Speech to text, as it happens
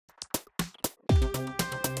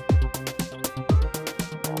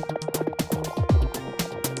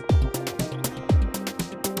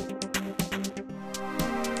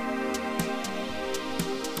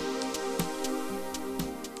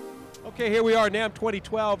Okay, here we are, Namm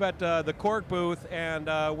 2012 at the Korg booth, and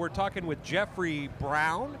we're talking with Geoffrey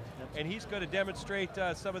Brown, and he's going to demonstrate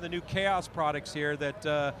some of the new Kaos products here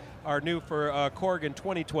that are new for Korg in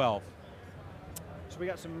 2012. So we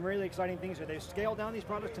got some really exciting things here. They've scaled down these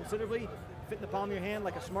products considerably, fit in the palm of your hand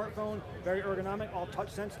like a smartphone, very ergonomic, all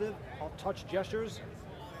touch sensitive, all touch gestures.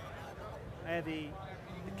 I have the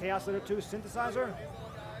Kaossilator 2 synthesizer.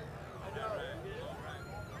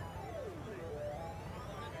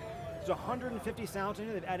 There's 150 sounds in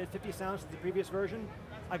here. They've added 50 sounds to the previous version.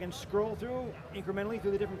 I can scroll through incrementally through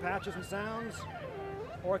the different patches and sounds,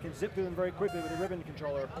 or I can zip through them very quickly with a ribbon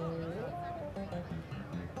controller.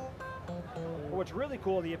 But what's really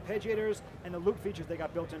cool, the arpeggiators and the loop features they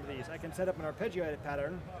got built into these. I can set up an arpeggiated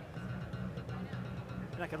pattern,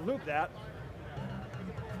 and I can loop that.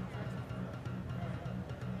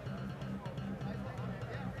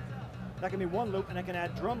 That can be one loop, and I can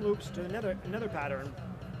add drum loops to another pattern.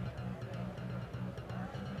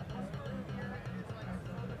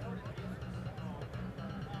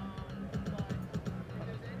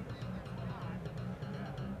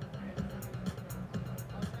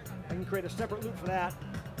 I can create a separate loop for that.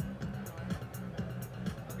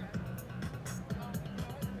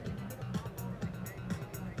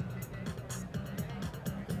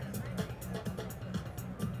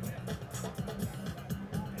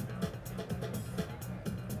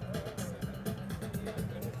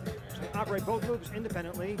 So I can operate both loops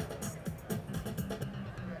independently.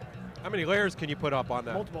 How many layers can you put up on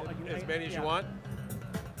that? Multiple. As many as you want?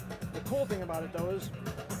 The cool thing about it, though, is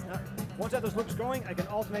once I have those loops going, I can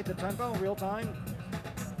alternate the tempo in real time.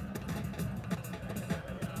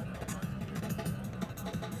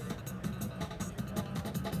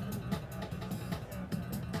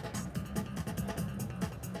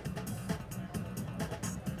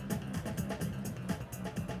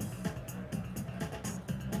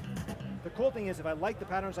 The cool thing is, if I like the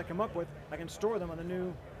patterns I come up with, I can store them on the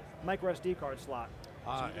new micro SD card slot.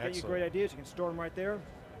 So you can get you great ideas, you can store them right there.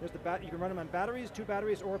 There's you can run them on batteries, 2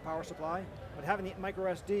 batteries, or a power supply. But having the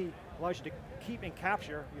micro SD allows you to keep and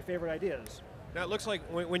capture your favorite ideas. Now it looks like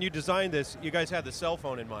when you designed this, you guys had the cell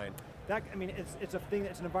phone in mind. That, I mean, it's a thing.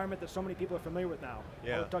 It's an environment that so many people are familiar with now.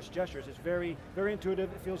 Yeah. All the touch gestures. It's very, very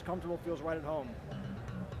intuitive. It feels comfortable. Feels right at home.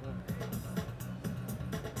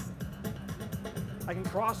 I can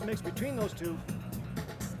cross mix between those two.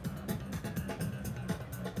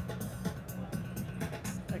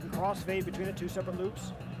 I can cross fade between the 2 separate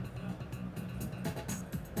loops.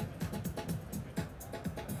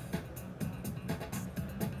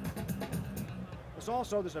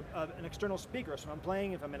 Also, there's an external speaker, so if I'm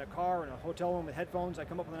playing, if I'm in a car or in a hotel room with headphones, I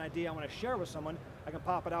come up with an idea I want to share with someone, I can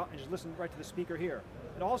pop it out and just listen right to the speaker here.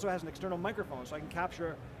 It also has an external microphone, so I can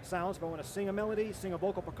capture sounds. If I want to sing a melody, sing a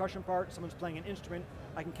vocal percussion part, someone's playing an instrument,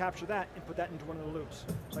 I can capture that and put that into one of the loops.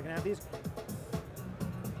 So I can add these.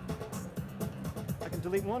 I can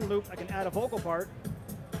delete one loop, I can add a vocal part.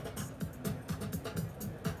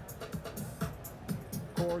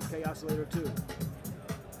 Korg Kaossilator 2.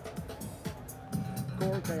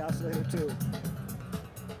 Korg Kaossilator 2.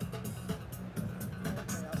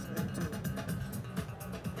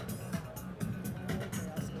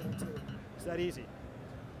 It's that easy.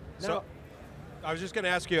 So, now, I was just going to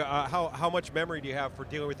ask you, how much memory do you have for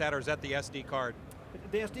dealing with that, or is that the SD card?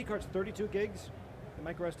 The SD card's 32 gigs, the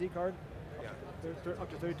micro SD card, up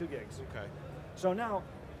to 32 gigs. Okay. So now,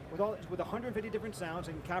 with 150 different sounds,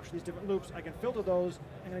 I can capture these different loops. I can filter those.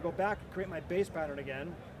 I'm going to go back and create my bass pattern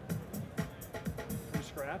again from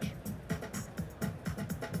scratch.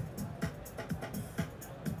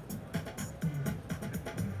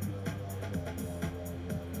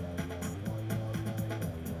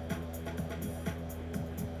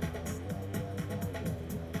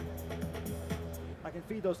 I can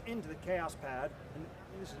feed those into the Kaoss Pad, and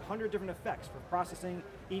this is 100 different effects for processing,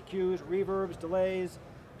 EQs, reverbs, delays,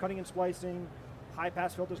 cutting and splicing, high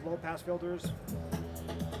pass filters, low pass filters.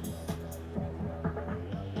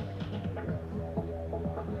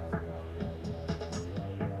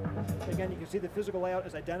 Again, you can see the physical layout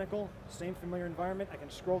is identical, same familiar environment. I can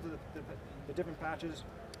scroll through the different patches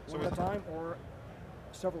one at a time or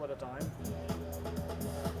several at a time.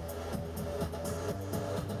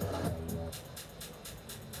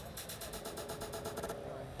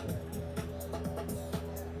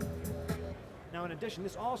 Now in addition,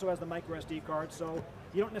 this also has the micro SD card, so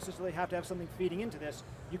you don't necessarily have to have something feeding into this.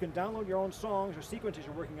 You can download your own songs or sequences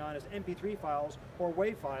you're working on as MP3 files or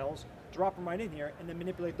WAV files, drop them right in here, and then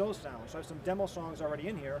manipulate those sounds. So I have some demo songs already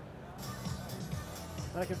in here.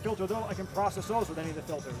 And I can filter those, I can process those with any of the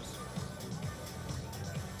filters.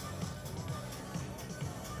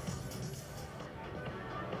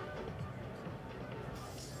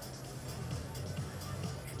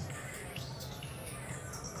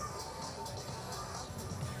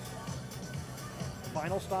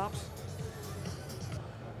 final stops.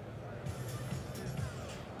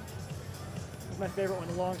 This is my favorite one,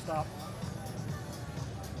 the long stop.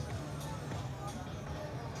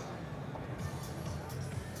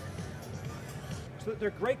 So they're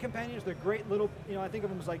great companions. They're great little, I think of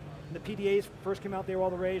them as like, when the PDAs first came out, they were all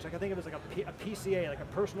the rage. Like I think of it as like a PCA, like a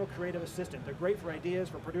personal creative assistant. They're great for ideas,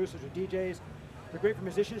 for producers or DJs. They're great for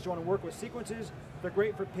musicians who want to work with sequences. They're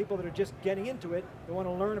great for people that are just getting into it. They want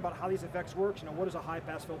to learn about how these effects work. What is a high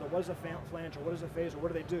pass filter? What is a flange? Or what is a phaser?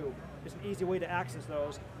 What do they do? It's an easy way to access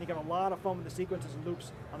those. And you can have a lot of fun with the sequences and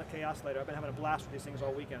loops on the Kaossilator. I've been having a blast with these things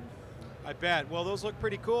all weekend. I bet. Well, those look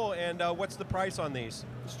pretty cool. And what's the price on these?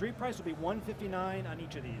 The street price will be $159 on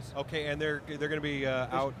each of these. Okay, and they're going to be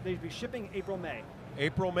out. They'll be shipping April, May.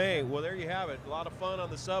 April, May. Well, there you have it. A lot of fun on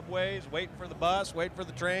the subways, waiting for the bus, waiting for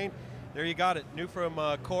the train. There you got it. New from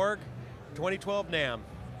Korg, 2012 Namm.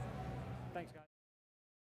 Thanks, guys.